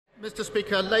Mr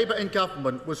Speaker, Labour in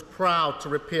government was proud to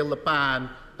repeal the ban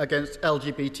against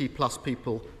LGBT+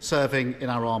 people serving in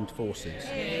our armed forces.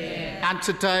 And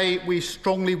today we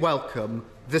strongly welcome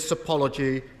this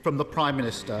apology from the Prime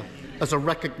Minister as a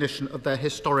recognition of their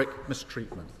historic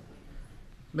mistreatment.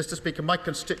 Mr Speaker, my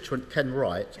constituent Ken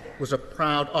Wright was a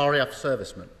proud RAF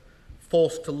serviceman,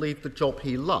 forced to leave the job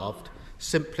he loved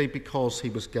simply because he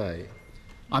was gay.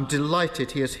 I'm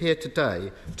delighted he is here today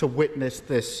to witness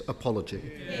this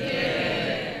apology.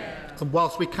 And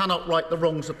whilst we cannot right the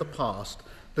wrongs of the past,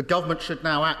 the government should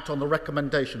now act on the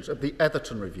recommendations of the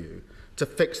Etherton Review to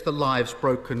fix the lives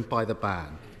broken by the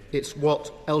ban. It's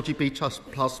what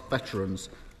LGBT+ veterans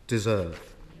deserve.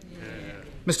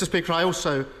 Mr Speaker, I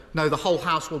also know the whole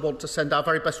House will want to send our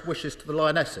very best wishes to the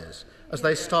Lionesses as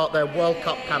they start their World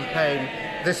Cup campaign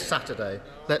this Saturday.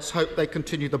 Let's hope they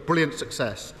continue the brilliant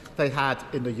success they had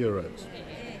in the Euros.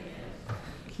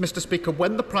 Mr Speaker,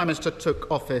 when the Prime Minister took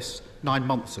office 9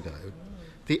 months ago,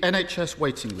 the NHS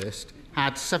waiting list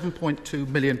had 7.2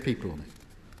 million people on it.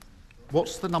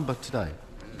 What's the number today?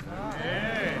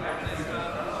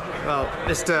 Well,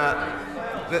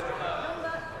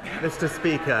 Mr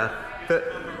Speaker,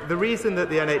 the reason that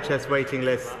the NHS waiting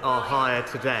lists are higher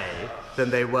today than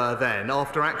they were then,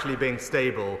 after actually being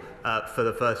stable for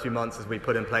the first few months as we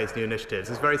put in place new initiatives,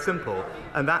 is very simple,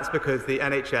 and that's because the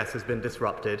NHS has been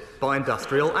disrupted by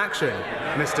industrial action,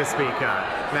 Mr Speaker.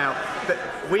 Now,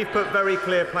 we've put very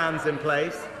clear plans in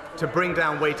place to bring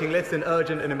down waiting lists in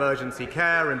urgent and emergency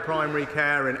care, in primary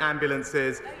care, in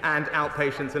ambulances and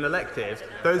outpatients and electives.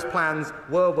 Those plans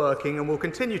were working and will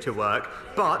continue to work,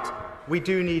 but we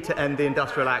do need to end the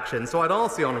industrial action. So I'd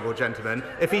ask the honourable gentleman,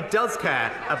 if he does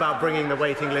care about bringing the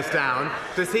waiting list down,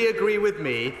 does he agree with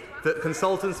me that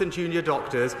consultants and junior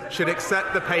doctors should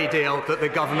accept the pay deal that the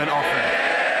government offered?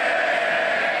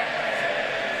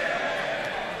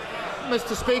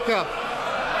 Mr Speaker,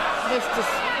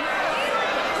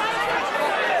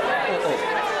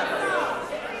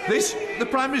 The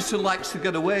Prime Minister likes to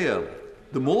get away early.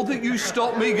 The more that you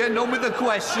stop me getting on with the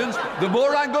questions, the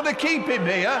more I'm going to keep him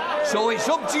here. So it's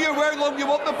up to you how long you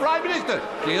want the Prime Minister.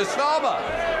 Keir Starmer.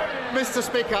 Mr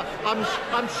Speaker,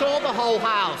 I'm sure the whole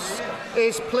House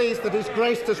is pleased that he's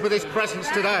graced us with his presence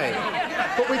today.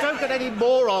 But we don't get any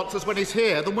more answers when he's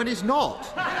here than when he's not.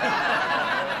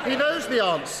 He knows the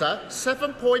answer.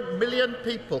 7 million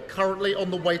people currently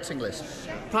on the waiting list.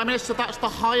 Prime Minister, that's the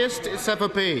highest it's ever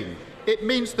been. It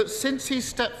means that since he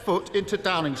stepped foot into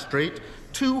Downing Street,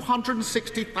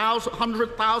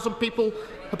 260,000 people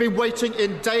have been waiting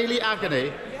in daily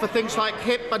agony for things like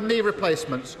hip and knee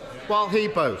replacements, while he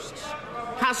boasts.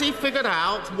 Has he figured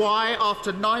out why,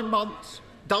 after 9 months,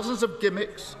 dozens of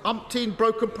gimmicks, umpteen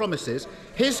broken promises,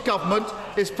 his government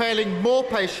is failing more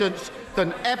patients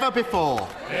than ever before?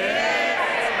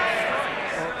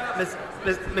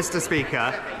 Mr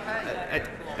Speaker,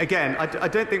 again, I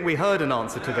don't think we heard an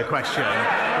answer to the question.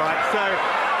 Right,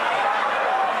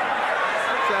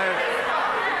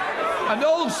 And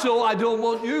also, I don't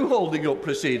want you holding up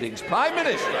proceedings, Prime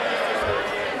Minister.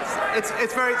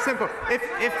 It's very simple.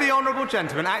 If the honourable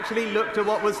gentleman actually looked at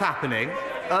what was happening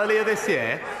earlier this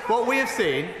year, what we have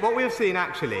seen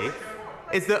actually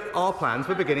is that our plans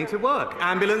were beginning to work.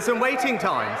 Ambulance and waiting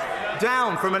times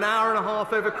down from an hour and a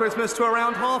half over Christmas to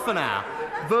around half an hour.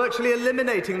 Virtually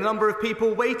eliminating the number of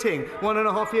people waiting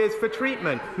 1.5 years for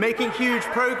treatment, making huge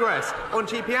progress on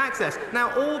GP access.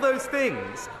 Now, all those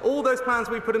things, all those plans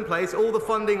we put in place, all the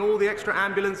funding, all the extra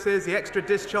ambulances, the extra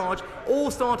discharge,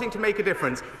 all starting to make a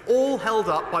difference, all held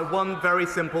up by one very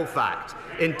simple fact: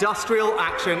 industrial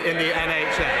action in the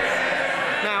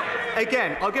NHS. Now,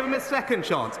 again, I'll give him a second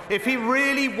chance. If he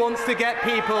really wants to get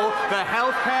people the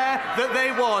health care that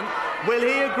they want, will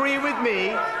he agree with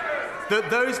me that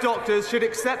those doctors should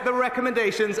accept the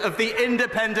recommendations of the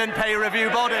independent pay review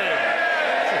body?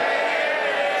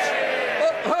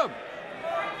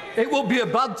 It will be a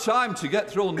bad time to get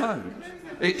thrown out.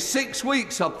 It's 6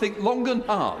 weeks, I think, long and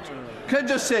hard. Can I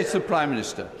just say to the Prime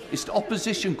Minister, it's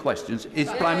opposition questions,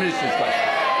 it's Prime Minister's questions.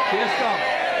 Keir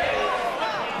Starmer.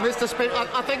 Mr Speaker,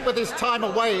 I think with his time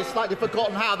away, he's slightly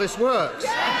forgotten how this works.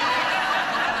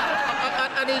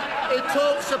 And he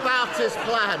talks about his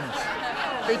plans.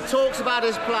 He talks about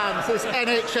his plans, his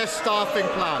NHS staffing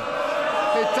plan.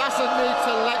 He doesn't need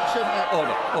to lecture me.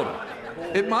 Order.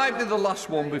 It might be the last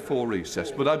one before recess,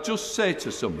 but I'd just say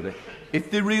to somebody, if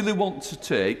they really want to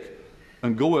take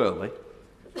and go early,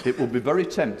 it will be very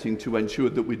tempting to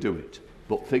ensure that we do it.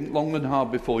 But think long and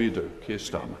hard before you do. Keir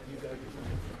Starmer.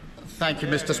 Thank you,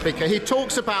 Mr Speaker. He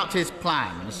talks about his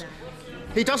plans.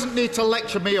 He doesn't need to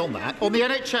lecture me on that. On the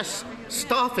NHS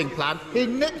staffing plan, he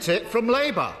nicked it from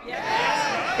Labour.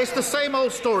 Yes. It's the same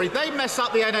old story. They mess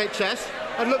up the NHS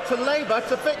and look to Labour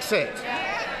to fix it.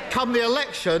 Come the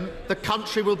election, the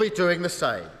country will be doing the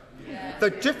same. The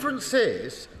difference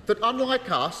is that,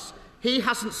 unlike us, he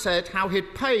hasn't said how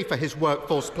he'd pay for his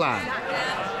workforce plan.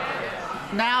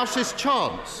 Now's his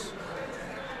chance.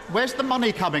 Where's the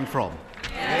money coming from?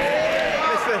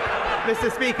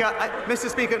 Mr.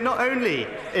 Speaker, not only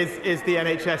is the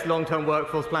NHS long-term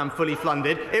workforce plan fully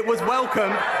funded, it was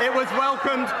welcomed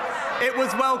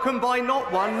by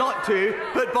not one, not two,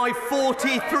 but by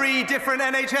 43 different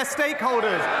NHS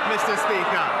stakeholders, Mr.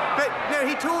 Speaker. But no,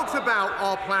 he talks about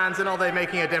our plans and are they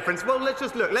making a difference? Well, let's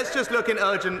just look in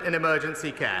urgent and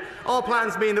emergency care. Our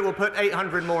plans mean that we'll put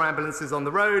 800 more ambulances on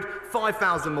the road,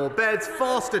 5,000 more beds,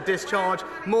 faster discharge,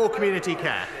 more community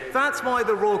care. That's why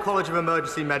the Royal College of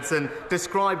Emergency Medicine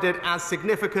described it as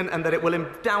significant and that it will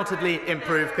undoubtedly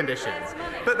improve conditions.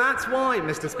 But that's why,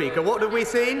 Mr. Speaker, what have we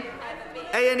seen?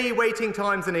 A&E waiting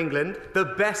times in England, the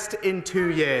best in 2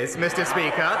 years, Mr.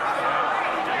 Speaker.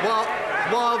 While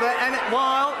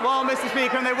Mr.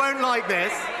 Speaker, and they won't like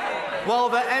this, while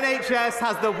the NHS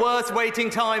has the worst waiting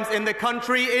times in the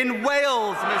country in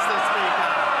Wales, Mr. Speaker.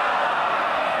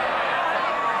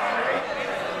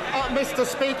 Mr.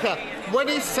 Speaker, when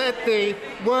he said the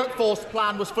workforce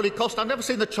plan was fully cost, I've never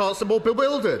seen the Chancellor more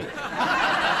bewildered.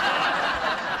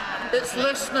 It's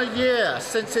less than a year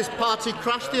since his party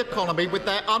crashed the economy with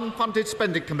their unfunded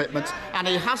spending commitments, and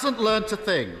he hasn't learned a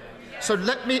thing. So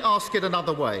let me ask it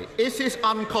another way. Is his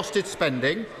uncosted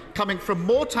spending coming from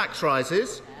more tax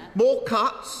rises, more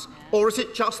cuts, or is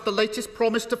it just the latest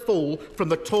promise to fall from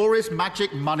the Tories'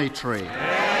 magic money tree?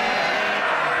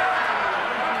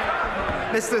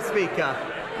 Mr.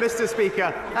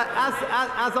 Speaker,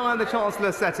 as I and the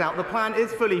Chancellor set out, the plan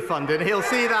is fully funded. He'll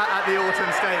see that at the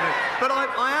autumn statement. But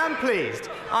I am pleased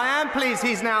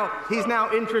he's now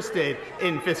interested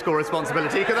in fiscal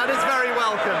responsibility, because that is very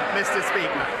welcome, Mr.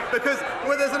 Speaker. Because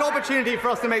there's an opportunity for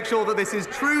us to make sure that this is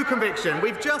true conviction.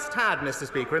 We've just had, Mr.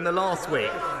 Speaker, in the last week,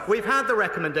 we've had the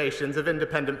recommendations of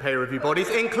independent pay review bodies,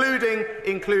 including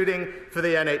for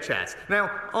the NHS. Now,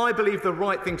 I believe the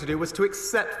right thing to do was to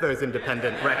accept those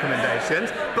independent recommendations,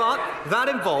 but that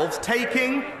involves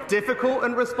taking difficult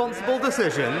and responsible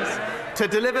decisions to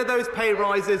deliver those pay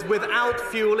rises without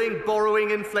fueling borrowing,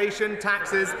 inflation,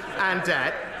 taxes and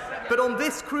debt. But on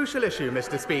this crucial issue,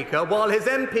 Mr. Speaker, while his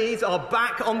MPs are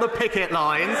back on the picket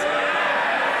lines,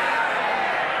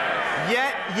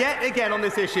 yet again on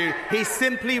this issue, he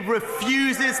simply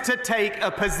refuses to take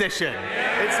a position.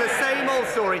 It's the same old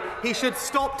story. He should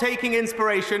stop taking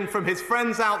inspiration from his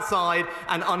friends outside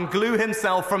and unglue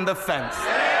himself from the fence.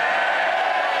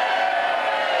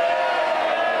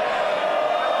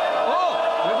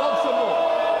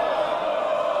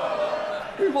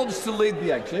 Who wants to lead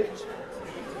the exit?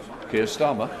 Keir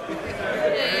Starmer.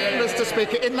 Mr.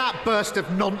 Speaker, in that burst of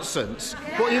nonsense,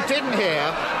 what you didn't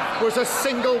hear was a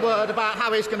single word about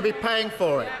how he's going to be paying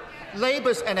for it.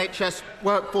 Labour's NHS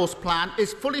workforce plan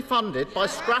is fully funded by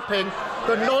scrapping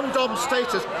the non-dom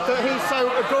status that he so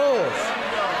adores.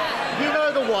 You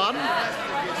know the one,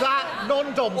 that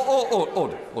non-dom...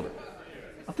 Order.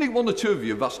 I think one or two of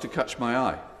you have asked to catch my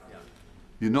eye.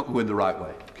 You're not going the right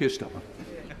way. Keir Starmer.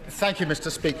 Thank you, Mr.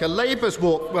 Speaker. Labour's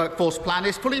workforce plan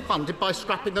is fully funded by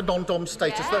scrapping the non-dom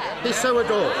status that he so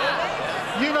adores.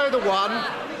 You know the one,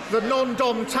 the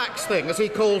non-dom tax thing, as he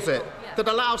calls it, that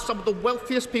allows some of the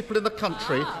wealthiest people in the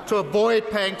country to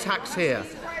avoid paying tax here.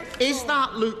 Is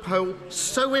that loophole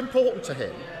so important to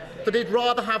him that he'd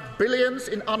rather have billions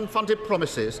in unfunded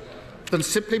promises than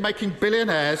simply making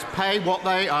billionaires pay what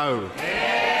they owe?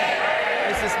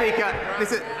 Mr. Speaker,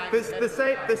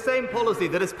 the same policy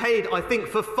that has paid, I think,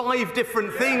 for 5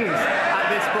 different things at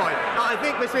this point. I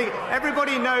think, Mr. Speaker,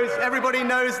 everybody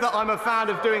knows that I'm a fan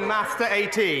of doing maths to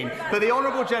 18, but the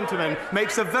honourable gentleman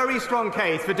makes a very strong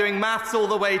case for doing maths all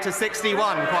the way to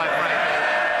 61, quite frankly.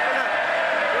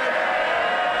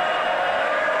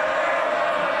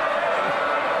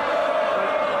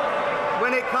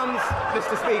 When it comes,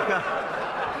 Mr. Speaker,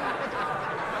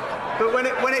 but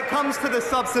when it comes to the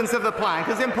substance of the plan,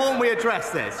 because it's important we address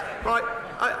this, right?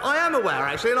 I am aware,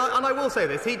 actually, and I will say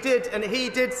this, he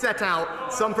did set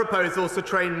out some proposals to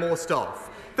train more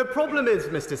staff. The problem is,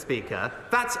 Mr. Speaker,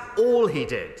 that's all he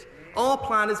did. Our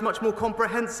plan is much more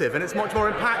comprehensive and it's much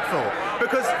more impactful,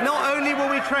 because not only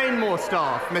will we train more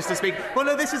staff, Mr. Speaker, well,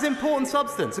 no, this is important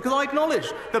substance, because I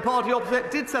acknowledge the party opposite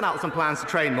did set out some plans to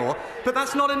train more, but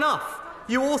that's not enough.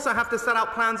 You also have to set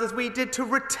out plans, as we did, to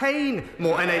retain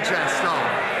more NHS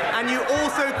staff. And you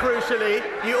also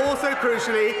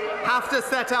crucially have to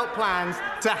set out plans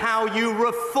to how you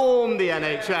reform the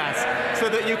NHS so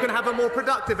that you can have a more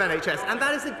productive NHS. And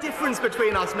that is the difference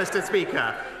between us, Mr.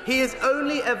 Speaker. He is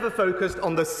only ever focused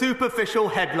on the superficial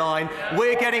headline.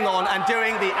 We're getting on and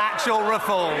doing the actual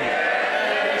reform.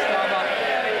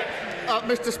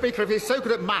 Mr. Speaker, if he's so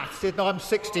good at maths, he'd know I'm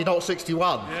 60, not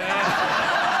 61.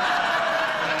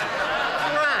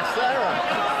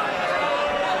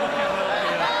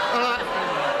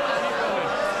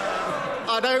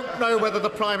 I don't know whether the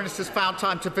Prime Minister's found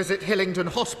time to visit Hillingdon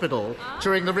Hospital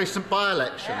during the recent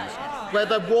by-elections, where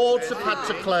the wards have had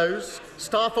to close,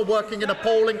 staff are working in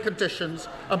appalling conditions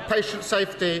and patient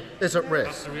safety is at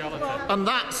risk. And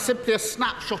that's simply a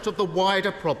snapshot of the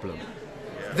wider problem.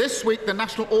 This week, the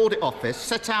National Audit Office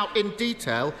set out in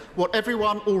detail what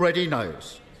everyone already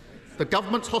knows. The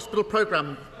government's hospital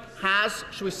programme has,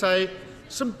 shall we say,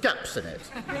 some gaps in it.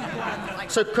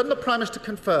 So can the Prime Minister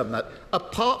confirm that,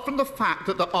 apart from the fact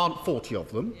that there aren't 40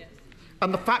 of them,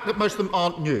 and the fact that most of them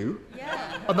aren't new,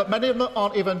 and that many of them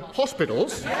aren't even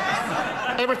hospitals,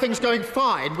 everything's going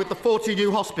fine with the 40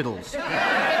 new hospitals?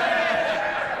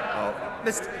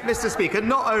 Mr. Speaker,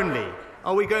 not only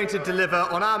are we going to deliver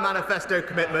on our manifesto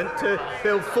commitment to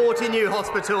build 40 new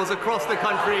hospitals across the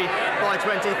country by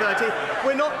 2030?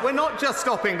 We're not just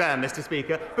stopping there, Mr.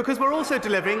 Speaker, because we're also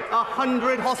delivering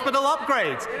 100 hospital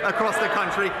upgrades across the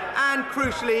country and,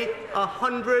 crucially,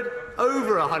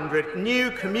 over 100 new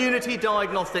community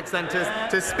diagnostic centres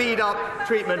to speed up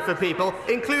treatment for people,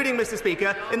 including, Mr.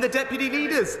 Speaker, in the Deputy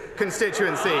Leader's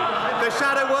constituency, the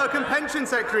Shadow Work and Pension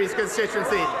Secretary's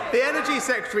constituency, the Energy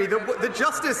Secretary, the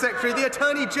Justice Secretary, the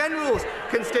Attorney General's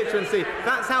constituency.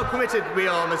 That's how committed we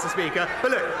are, Mr. Speaker.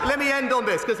 But look, let me end on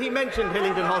this, because he mentioned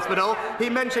Hillingdon Hospital, he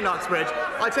mentioned Uxbridge.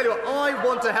 I tell you what, I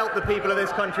want to help the people of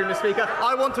this country, Mr. Speaker.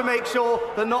 I want to make sure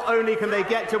that not only can they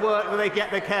get to work, but they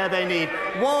get the care they need.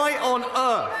 Why on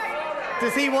earth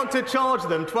does he want to charge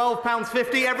them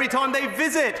 £12.50 every time they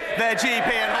visit their GP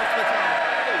and hospital?